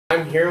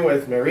here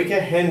with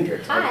Maryke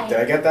Hendrikse. Hi. Did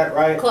I get that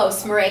right?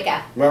 Close,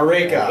 Maryke.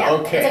 Maryke, Yeah,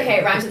 okay. it's okay.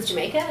 It rhymes with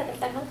Jamaica, if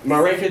that helps.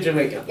 Maryke,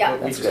 Jamaica. Yeah,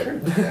 that's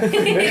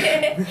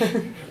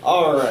good.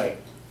 All right.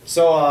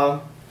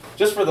 So,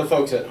 just for the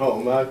folks at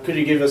home, could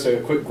you give us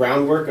a quick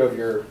groundwork of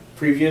your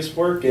previous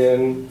work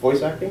in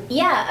voice acting?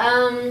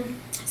 Yeah,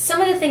 some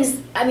of the things,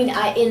 I mean,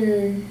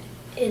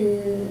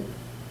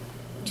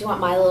 do you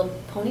want My Little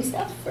Pony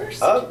stuff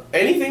first?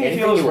 Anything you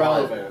feel is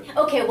relevant.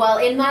 Okay, well,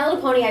 in My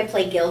Little Pony, I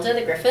play Gilda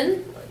the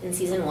Griffon in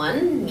season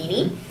 1,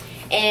 Meanie.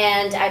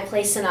 And I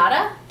play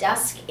Sonata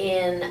Dusk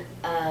in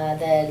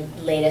the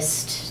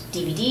latest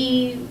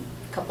DVD,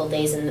 a couple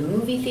days in the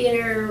movie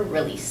theater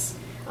release,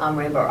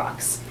 Rainbow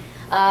Rocks.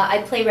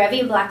 I play Revy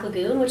in Black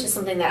Lagoon, which is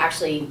something that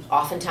actually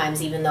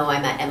oftentimes, even though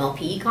I'm at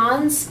MLP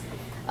cons,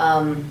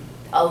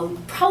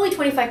 probably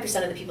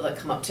 25% of the people that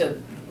come up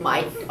to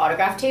my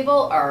autograph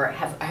table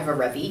have a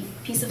Revy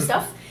piece of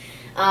stuff.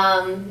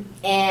 I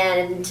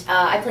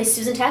play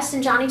Susan Test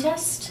in Johnny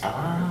Test.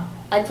 Ah.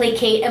 I play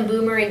Kate and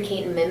Boomer in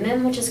Kate and Mim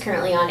Mim, which is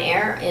currently on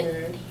air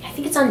in, I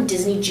think it's on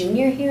Disney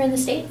Junior here in the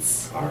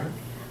States. All right.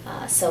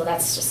 So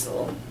that's just a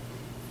little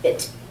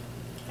bit,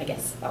 I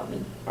guess, about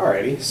me.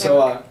 Alrighty.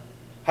 So,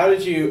 how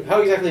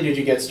exactly did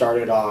you get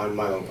started on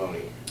My Little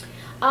Pony?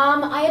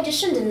 I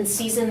auditioned in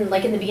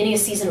in the beginning of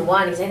season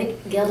 1, because I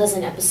think Gilda's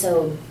in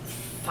episode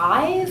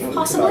 5,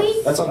 possibly.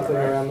 That's something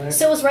around there.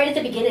 So it was right at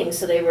the beginning,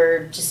 so they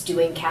were just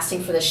doing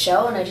casting for the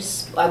show, and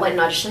I went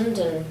and auditioned,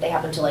 and they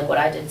happened to like what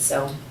I did,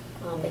 so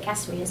they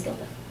cast me as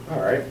Gilda.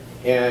 Alright.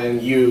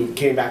 And you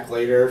came back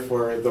later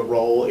for the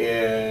role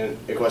in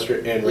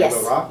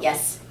Rainbow Rock?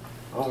 Yes.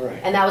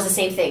 Alright. And that was the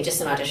same thing, just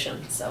an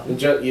audition, so.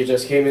 You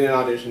just came in an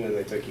audition and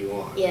they took you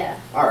on? Yeah.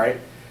 Alright.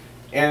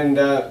 And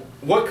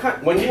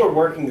when you were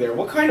working there,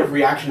 what kind of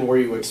reaction were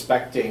you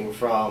expecting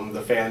from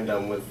the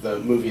fandom with the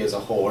movie as a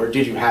whole, or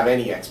did you have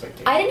any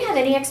expectation? I didn't have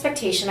any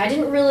expectation. I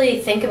didn't really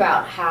think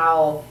about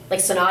how, like,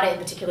 Sonata in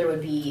particular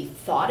would be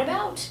thought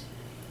about.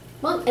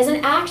 Well, as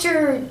an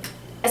actor,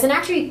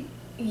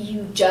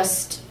 you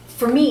just,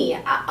 for me,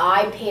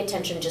 I pay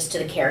attention just to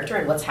the character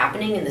and what's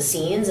happening in the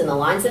scenes and the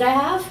lines that I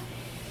have,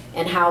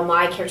 and how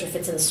my character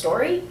fits in the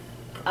story.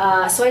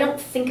 So I don't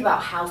think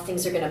about how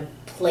things are going to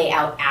play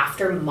out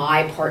after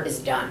my part is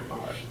done,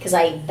 because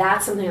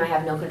that's something I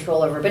have no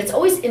control over. But it's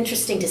always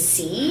interesting to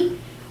see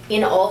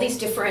in all these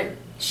different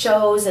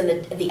shows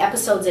and the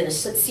episodes in a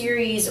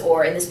series,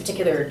 or in this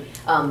particular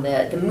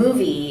the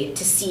movie,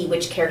 to see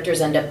which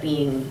characters end up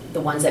being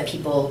the ones that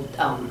people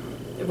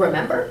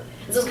remember.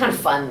 So it's kind of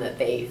fun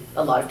that a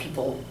lot of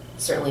people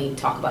certainly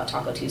talk about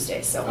Taco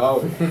Tuesday. So.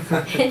 Oh.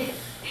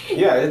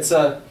 Yeah, it's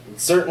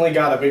certainly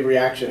got a big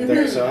reaction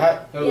there. So,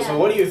 so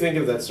what do you think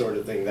of that sort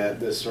of thing? That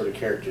this sort of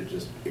character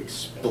just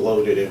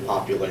exploded in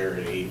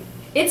popularity?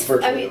 It's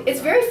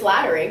very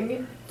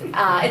flattering.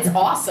 It's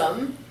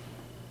awesome.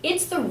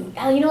 It's a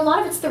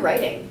lot of it's the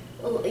writing.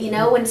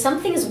 When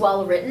something is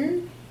well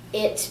written,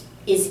 it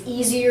is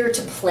easier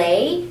to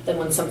play than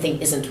when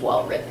something isn't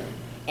well written.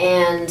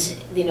 And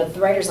the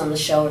writers on the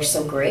show are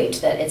so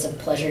great that it's a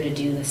pleasure to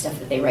do the stuff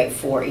that they write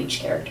for each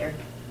character.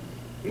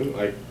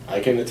 I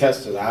can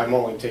attest to that. I'm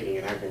only taking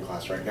an acting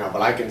class right now,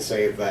 but I can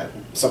say that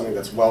something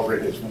that's well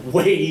written is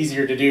way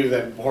easier to do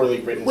than poorly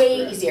written.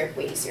 Way easier.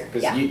 Because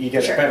you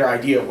get a better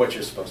idea of what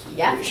you're supposed to do.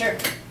 Yeah, sure.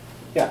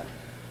 Yeah.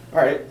 All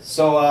right.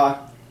 So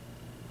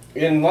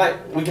we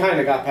kind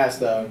of got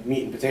past the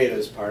meat and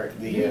potatoes part.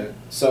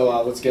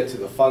 So let's get to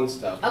the fun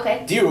stuff.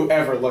 Okay. Do you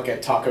ever look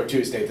at Taco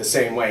Tuesday the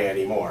same way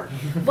anymore?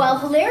 Well,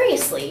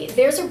 hilariously,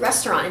 there's a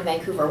restaurant in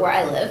Vancouver where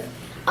I live.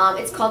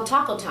 It's called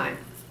Taco Time.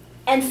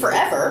 And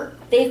forever,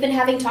 they've been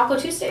having Taco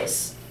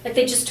Tuesdays. Like,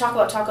 they just talk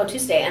about Taco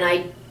Tuesday, and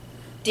I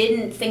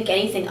didn't think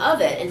anything of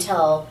it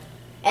until,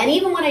 and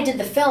even when I did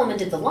the film and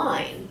did the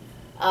line,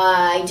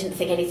 I didn't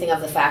think anything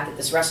of the fact that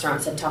this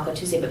restaurant said Taco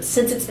Tuesday. But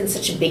since it's been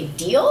such a big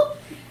deal,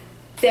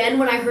 then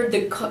when I heard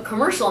the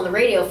commercial on the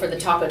radio for the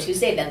Taco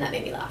Tuesday, then that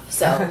made me laugh.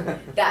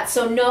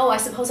 So no, I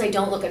suppose I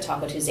don't look at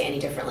Taco Tuesday any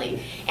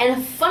differently.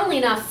 And funnily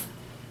enough,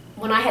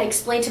 when I had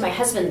explained to my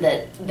husband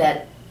that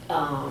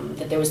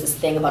there was this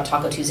thing about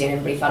Taco Tuesday and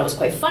everybody thought it was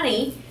quite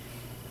funny,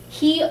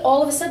 he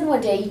all of a sudden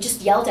one day he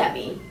just yelled at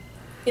me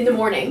in the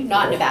morning,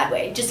 not in a bad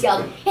way, just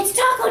yelled, "It's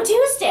Taco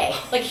Tuesday!"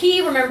 Like,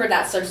 he remembered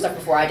that sort of stuff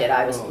before I did.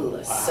 I was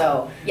clueless. Wow.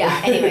 So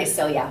yeah, anyway,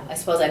 I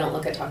suppose I don't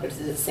look at Taco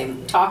Tuesday the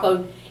same.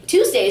 Taco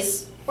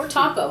Tuesdays or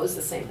tacos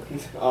the same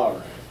way.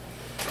 All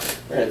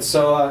right,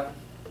 so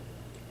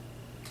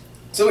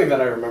something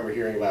that I remember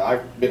hearing about,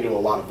 I've been to a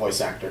lot of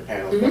voice actor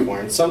panels before,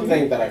 and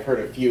something that I've heard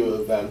a few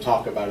of them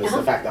talk about is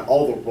the fact that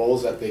all the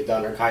roles that they've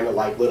done are kind of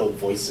like little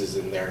voices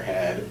in their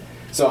head.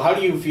 So how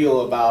do you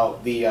feel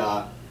about the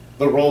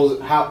roles,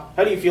 how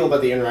do you feel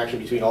about the interaction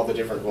between all the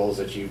different roles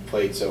that you've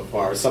played so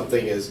far?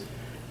 Something as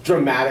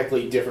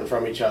dramatically different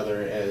from each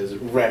other as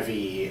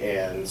Revy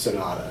and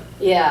Sonata.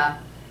 Yeah.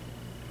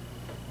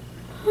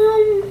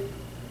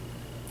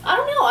 I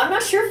don't know. I'm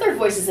not sure if they're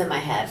voices in my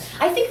head.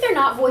 I think they're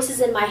not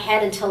voices in my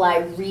head until I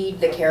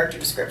read the character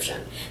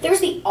description.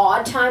 There's the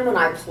odd time when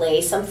I play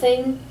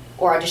something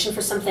or audition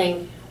for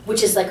something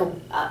which is like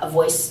a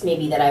voice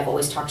maybe that I've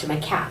always talked to my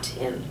cat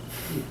in,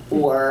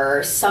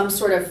 or some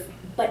sort of,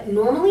 but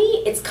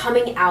normally it's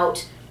coming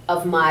out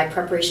of my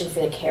preparation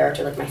for the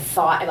character, like my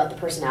thought about the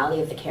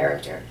personality of the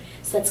character.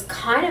 So that's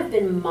kind of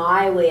been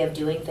my way of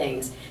doing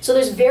things. So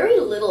there's very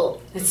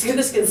little,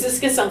 this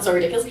can sound so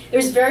ridiculous,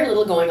 there's very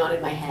little going on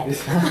in my head.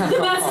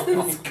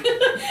 That's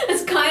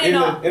kind of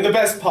not... In the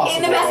best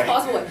possible way. In the best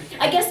possible way.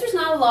 I guess there's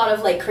not a lot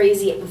of like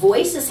crazy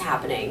voices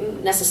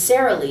happening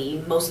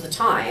necessarily most of the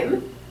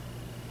time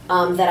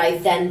that I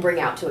then bring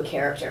out to a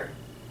character.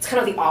 It's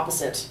kind of the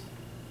opposite.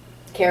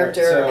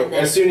 Character, so and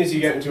then as soon as you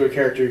get into a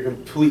character, you're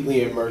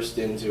completely immersed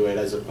into it,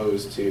 as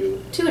opposed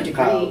to a degree.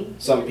 How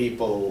some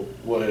people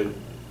would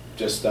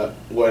just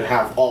would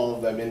have all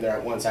of them in there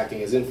at once,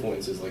 acting as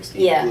influences, like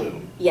Steve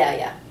Bloom.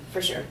 Yeah,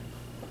 for sure.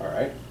 All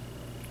right.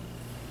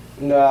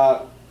 And,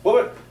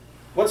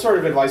 what sort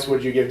of advice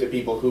would you give to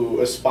people who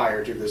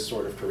aspire to this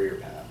sort of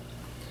career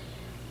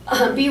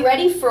path? Be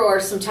ready for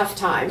some tough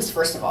times,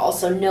 first of all.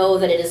 So know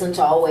that it isn't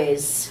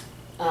always.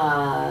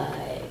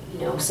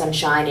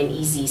 Sunshine and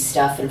easy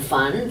stuff and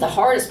fun. The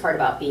hardest part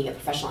about being a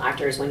professional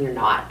actor is when you're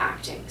not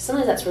acting.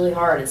 Sometimes that's really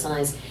hard, and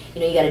sometimes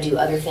you got to do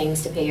other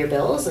things to pay your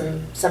bills,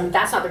 and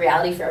that's not the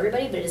reality for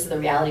everybody, but it is the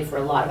reality for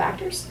a lot of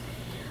actors.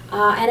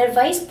 And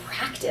advice: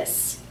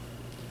 practice.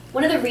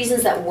 One of the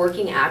reasons that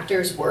working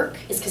actors work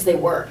is because they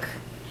work.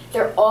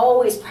 They're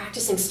always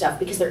practicing stuff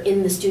because they're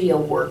in the studio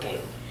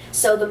working.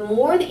 So the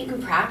more that you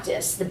can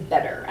practice, the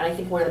better. And I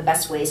think one of the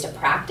best ways to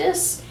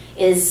practice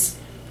is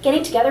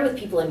getting together with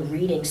people and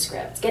reading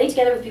scripts, getting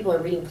together with people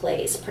and reading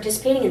plays.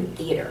 Participating in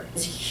theater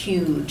is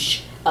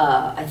huge,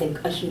 I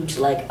think a huge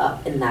leg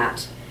up in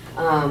that.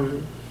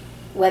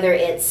 Whether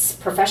it's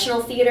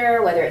professional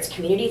theater, whether it's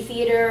community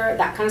theater,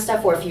 that kind of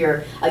stuff, or if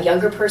you're a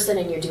younger person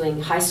and you're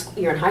doing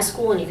you're in high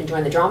school and you can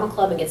join the drama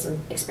club and get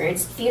some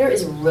experience, theater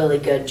is a really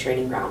good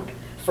training ground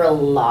for a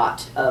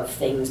lot of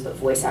things, but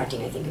voice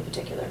acting I think in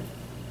particular.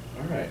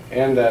 All right,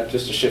 and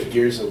just to shift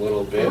gears a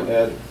little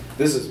bit,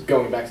 this is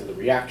going back to the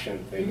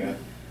reaction thing.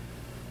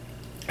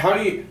 How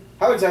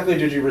exactly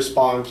did you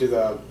respond to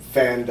the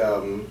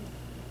fandom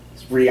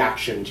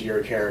reaction to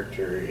your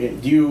character?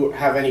 Do you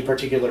have any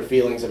particular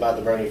feelings about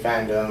the Brony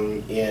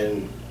fandom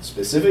in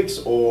specifics,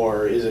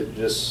 or is it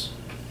just?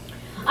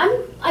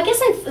 I guess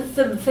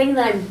the thing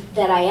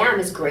that I am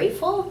is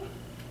grateful,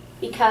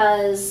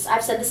 because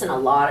I've said this in a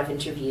lot of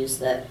interviews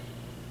that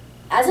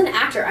as an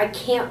actor I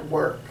can't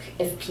work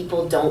if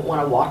people don't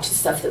want to watch the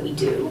stuff that we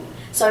do.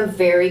 So I'm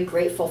very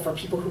grateful for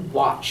people who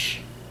watch,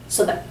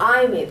 so that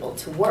I'm able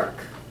to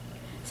work.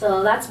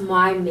 So that's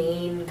my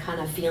main kind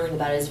of feeling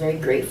about it, is very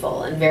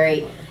grateful and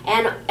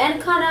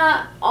and kind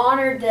of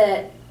honored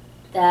that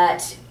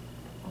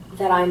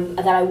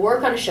I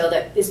work on a show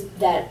that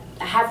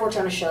I have worked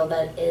on a show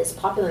that is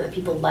popular, that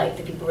people like,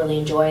 that people really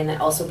enjoy, and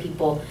that also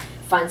people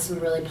find some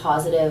really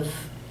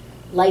positive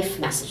life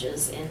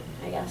messages in,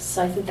 I guess.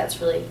 So I think it's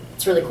really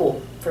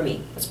cool for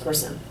me as a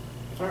person.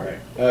 All right.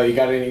 You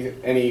got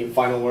any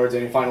final words,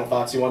 any final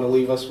thoughts you want to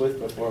leave us with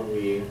before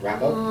we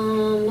wrap up?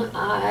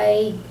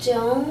 I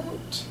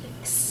don't,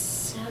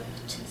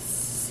 except to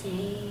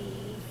say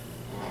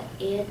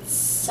that it's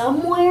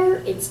somewhere.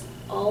 It's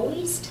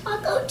always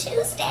Taco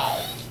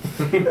Tuesday.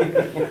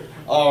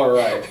 All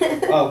right.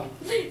 Well,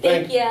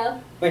 thank you.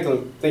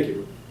 Thank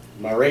you.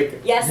 Maryke.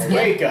 Yes.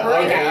 Maryke. Okay,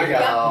 I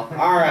got it.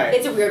 All right.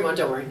 It's a weird one.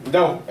 Don't worry.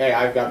 No. Hey,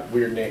 I got a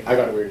weird name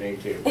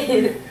too.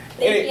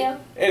 Thank you.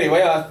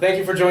 Anyway, thank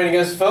you for joining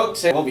us,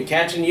 folks, and we'll be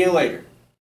catching you later.